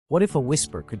What if a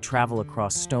whisper could travel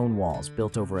across stone walls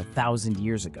built over 1,000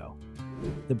 years ago?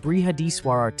 The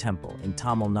Brihadeeswarar Temple in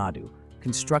Tamil Nadu,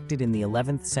 constructed in the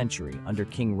 11th century under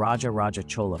King Raja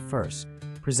Chola I,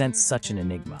 presents such an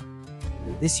enigma.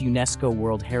 This UNESCO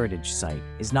World Heritage Site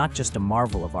is not just a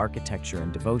marvel of architecture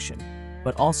and devotion,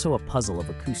 but also a puzzle of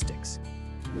acoustics.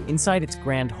 Inside its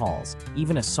grand halls,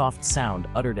 even a soft sound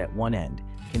uttered at one end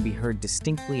can be heard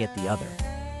distinctly at the other,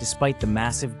 despite the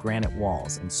massive granite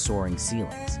walls and soaring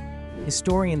ceilings.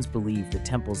 Historians believe the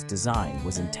temple's design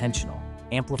was intentional,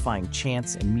 amplifying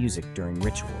chants and music during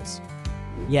rituals.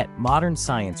 Yet, modern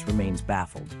science remains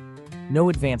baffled. No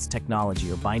advanced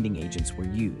technology or binding agents were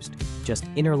used, just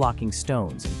interlocking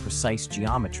stones and precise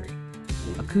geometry.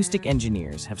 Acoustic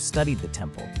engineers have studied the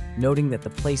temple, noting that the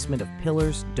placement of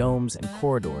pillars, domes, and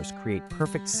corridors create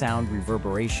perfect sound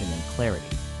reverberation and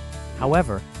clarity.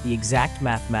 However, the exact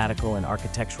mathematical and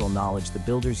architectural knowledge the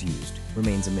builders used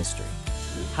remains a mystery.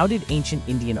 How did ancient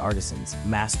Indian artisans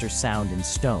master sound in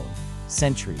stone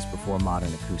centuries before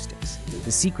modern acoustics?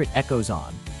 The secret echoes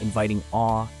on, inviting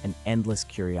awe and endless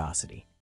curiosity.